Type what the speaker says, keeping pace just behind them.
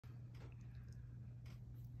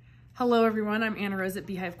Hello everyone, I'm Anna Rose at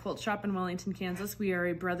Beehive Quilt Shop in Wellington, Kansas. We are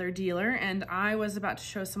a brother dealer, and I was about to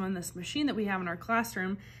show someone this machine that we have in our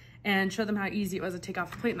classroom and show them how easy it was to take off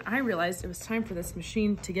the plate, and I realized it was time for this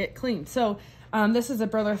machine to get clean. So this is a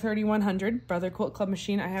Brother 3100 Brother Quilt Club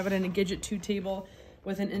machine. I have it in a Gidget 2 table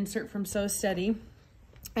with an insert from So Steady,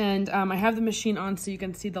 and I have the machine on so you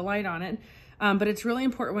can see the light on it, but it's really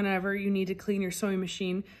important whenever you need to clean your sewing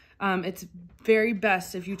machine. It's very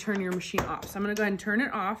best if you turn your machine off. So I'm going to go ahead and turn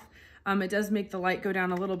it off. It does make the light go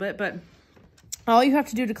down a little bit, but all you have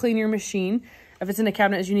to do to clean your machine, if it's in a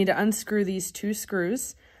cabinet, is you need to unscrew these 2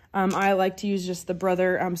 screws. I like to use just the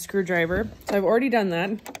Brother screwdriver. So I've already done that,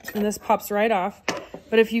 and this pops right off.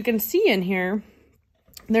 But if you can see in here,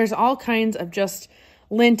 there's all kinds of just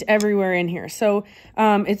lint everywhere in here. So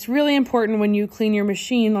it's really important when you clean your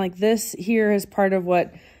machine, like this here is part of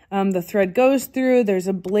what the thread goes through. There's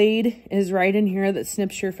a blade is right in here that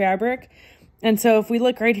snips your fabric. And so if we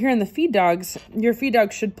look right here in the feed dogs, your feed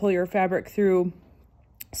dog should pull your fabric through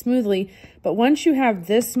smoothly. But once you have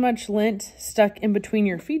this much lint stuck in between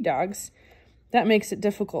your feed dogs, that makes it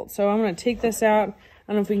difficult. So I'm going to take this out. I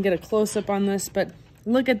don't know if we can get a close-up on this, but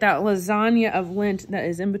look at that lasagna of lint that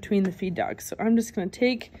is in between the feed dogs. So I'm just going to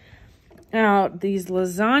take out these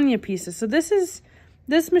lasagna pieces. So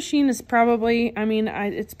this machine is probably,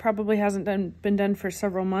 it's probably hasn't been done for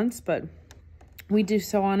several months, but we do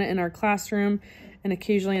sew on it in our classroom, and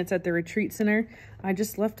occasionally it's at the retreat center. I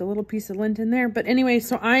just left a little piece of lint in there. But anyway,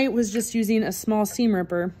 so I was just using a small seam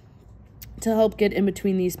ripper to help get in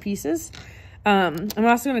between these pieces. I'm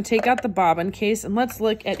also going to take out the bobbin case, and let's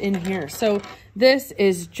look at in here. So this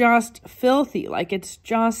is just filthy. Like it's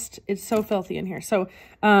so filthy in here. So,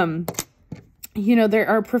 you know, there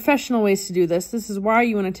are professional ways to do this. This is why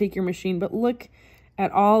you want to take your machine, but look at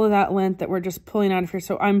all of that lint that we're just pulling out of here.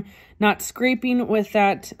 So I'm not scraping with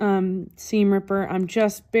that seam ripper. I'm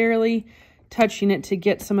just barely touching it to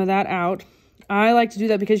get some of that out. I like to do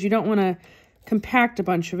that because you don't want to compact a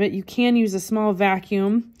bunch of it. You can use a small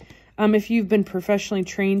vacuum. If you've been professionally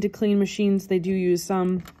trained to clean machines, they do use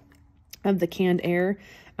some of the canned air.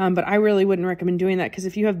 But I really wouldn't recommend doing that, because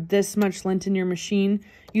if you have this much lint in your machine,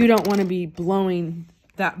 you don't want to be blowing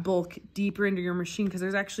that bulk deeper into your machine, because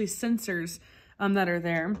there's actually sensors that are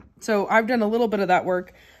there. So I've done a little bit of that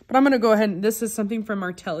work, but I'm going to go ahead and this is something from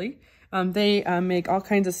Martelli. They make all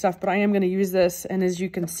kinds of stuff, but I am going to use this. And as you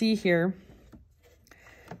can see here,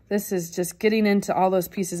 this is just getting into all those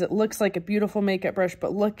pieces. It looks like a beautiful makeup brush,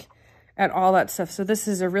 but look at all that stuff. So this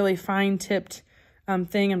is a really fine tipped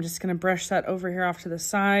thing. I'm just going to brush that over here off to the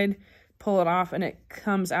side, pull it off, and it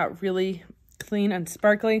comes out really clean and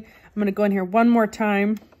sparkly. I'm going to go in here one more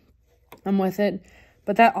time with it.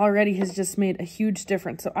 But that already has just made a huge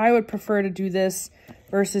difference. So I would prefer to do this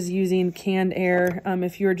versus using canned air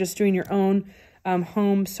if you're just doing your own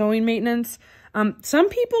home sewing maintenance. Some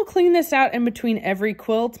people clean this out in between every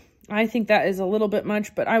quilt. I think that is a little bit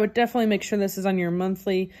much, but I would definitely make sure this is on your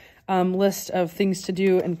monthly list of things to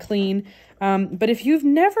do and clean. But if you've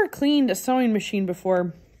never cleaned a sewing machine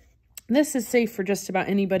before, this is safe for just about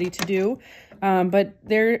anybody to do. But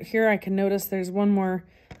here I can notice there's one more.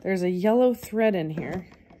 There's a yellow thread in here,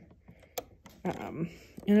 and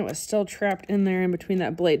it was still trapped in there in between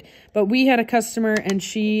that blade. But we had a customer, and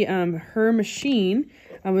she, her machine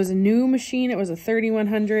was a new machine. It was a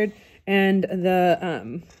 3100, and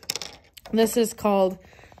this is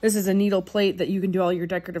a needle plate that you can do all your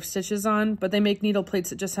decorative stitches on, but they make needle plates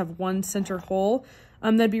that just have one center hole.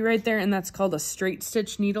 That'd be right there, and that's called a straight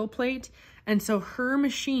stitch needle plate. And so her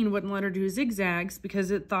machine wouldn't let her do zigzags because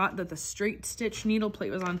it thought that the straight stitch needle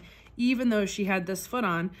plate was on, even though she had this foot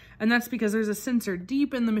on. And that's because there's a sensor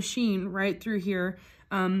deep in the machine right through here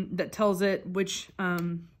that tells it which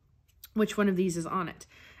one of these is on it.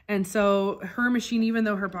 And so her machine, even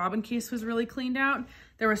though her bobbin case was really cleaned out,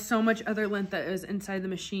 there was so much other lint that was inside the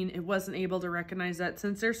machine, it wasn't able to recognize that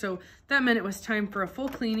sensor. So that meant it was time for a full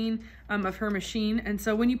cleaning of her machine. And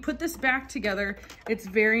so when you put this back together, it's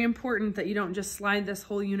very important that you don't just slide this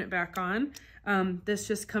whole unit back on. This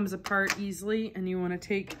just comes apart easily, and you want to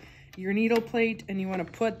take your needle plate and you want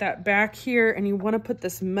to put that back here, and you want to put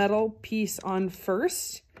this metal piece on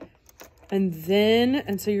first. And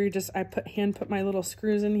so I put my little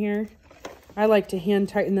screws in here. I like to hand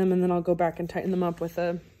tighten them, and then I'll go back and tighten them up with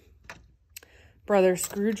a Brother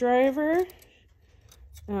screwdriver.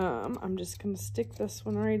 I'm just going to stick this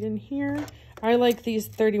one right in here. I like these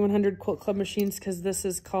 3100 Quilt Club machines because this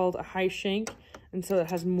is called a high shank, and so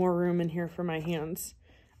it has more room in here for my hands.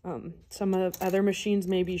 Some of the other machines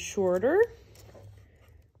may be shorter.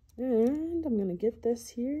 And I'm going to get this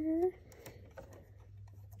here.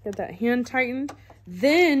 Get that hand tightened.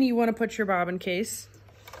 Then you want to put your bobbin case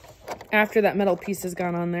after that metal piece has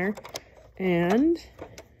gone on there. And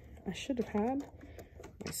I should have had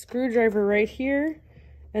my screwdriver right here.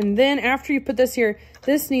 And then after you put this here,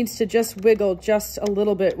 this needs to just wiggle just a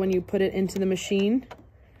little bit when you put it into the machine.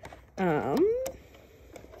 And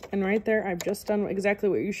right there, I've just done exactly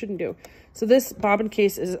what you shouldn't do. So this bobbin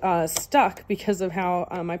case is stuck because of how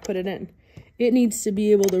I put it in. It needs to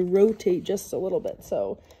be able to rotate just a little bit.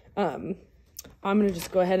 So I'm going to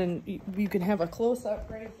just go ahead and you can have a close-up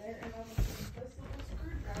right there. And I'll just use this little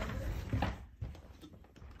screwdriver.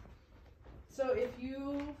 So if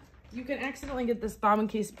you can accidentally get this bobbin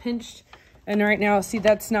case pinched, and right now, see,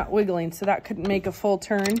 that's not wiggling, so that couldn't make a full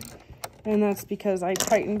turn. And that's because I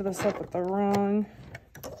tightened this up at the wrong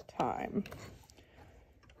time.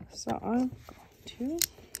 So I'm going to...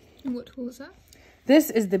 And what tool is that?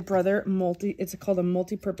 This is the Brother it's called a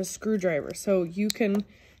multi-purpose screwdriver. So you can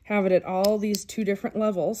have it at all these 2 different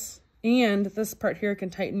levels. And this part here can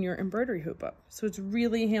tighten your embroidery hoop up. So it's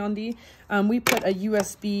really handy. We put a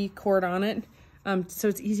USB cord on it. So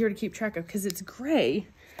it's easier to keep track of because it's gray.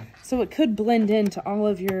 So it could blend into all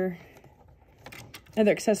of your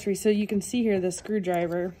other accessories. So you can see here the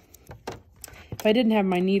screwdriver. If I didn't have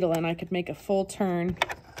my needle in, I could make a full turn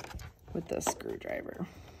with this screwdriver.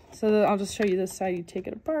 So I'll just show you this side. You take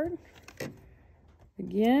it apart.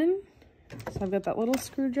 Again. So I've got that little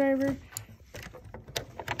screwdriver.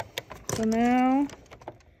 So now,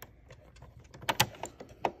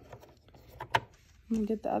 I'm gonna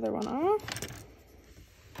get the other one off.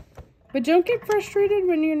 But don't get frustrated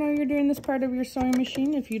when you know you're doing this part of your sewing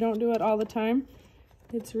machine if you don't do it all the time.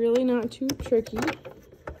 It's really not too tricky.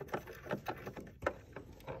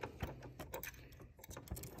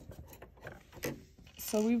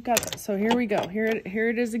 So we've got, so here we go. Here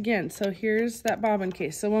it is again. So here's that bobbin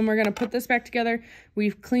case. So when we're gonna put this back together,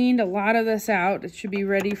 we've cleaned a lot of this out. It should be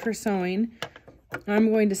ready for sewing.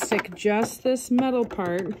 I'm going to stick just this metal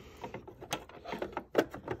part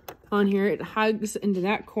on here. It hugs into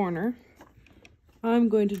that corner. I'm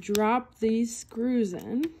going to drop these screws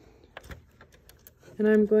in, and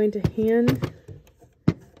I'm going to hand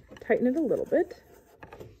tighten it a little bit,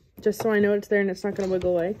 just so I know it's there and it's not going to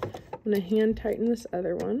wiggle away. I'm going to hand tighten this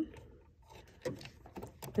other one,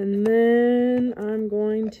 and then I'm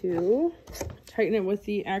going to tighten it with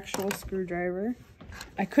the actual screwdriver.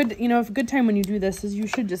 I could, you know, a good time when you do this is you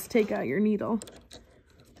should just take out your needle,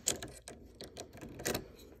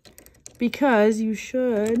 because you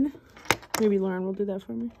should, maybe Lauren will do that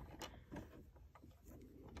for me.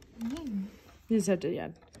 You just have to, yeah,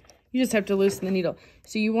 you just have to loosen the needle.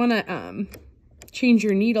 So you want to change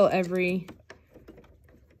your needle every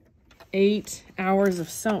 8 hours of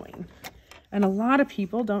sewing. And a lot of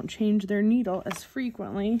people don't change their needle as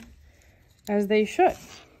frequently as they should.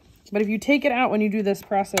 But if you take it out when you do this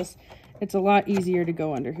process, it's a lot easier to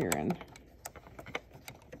go under here and,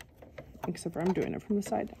 except for I'm doing it from the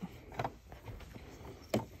side now.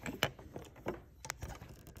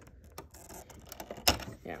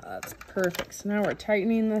 Yeah, that's perfect. So now we're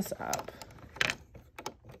tightening this up.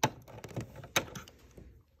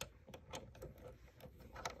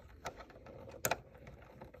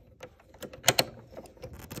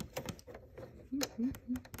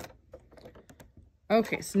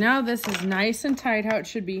 Okay, so now this is nice and tight how it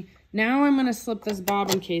should be. Now I'm going to slip this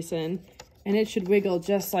bobbin case in, and it should wiggle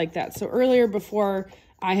just like that. So earlier, before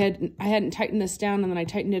I hadn't tightened this down, and then I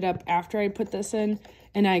tightened it up after I put this in,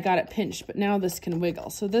 and I got it pinched, but now this can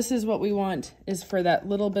wiggle. So this is what we want, is for that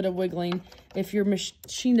little bit of wiggling. If your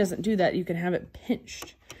machine doesn't do that, you can have it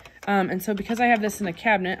pinched. And so because I have this in a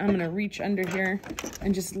cabinet, I'm going to reach under here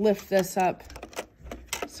and just lift this up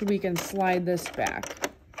so we can slide this back.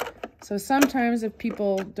 So sometimes if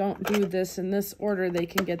people don't do this in this order, they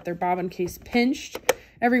can get their bobbin case pinched.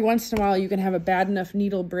 Every once in a while, you can have a bad enough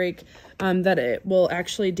needle break that it will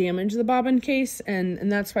actually damage the bobbin case,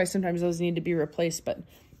 and that's why sometimes those need to be replaced, but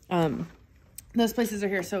those places are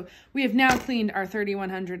here. So we have now cleaned our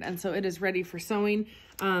 3100, and so it is ready for sewing,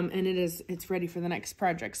 and it's ready for the next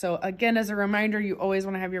project. So again, as a reminder, you always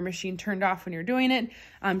want to have your machine turned off when you're doing it.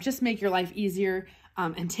 Just make your life easier.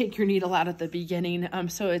 And take your needle out at the beginning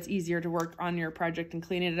so it's easier to work on your project and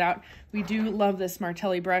cleaning it out. We do love this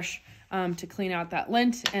Martelli brush to clean out that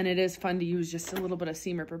lint, and it is fun to use just a little bit of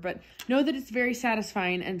seam ripper, but know that it's very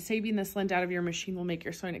satisfying, and saving this lint out of your machine will make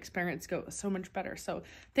your sewing experience go so much better. So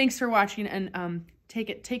thanks for watching, and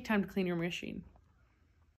take time to clean your machine.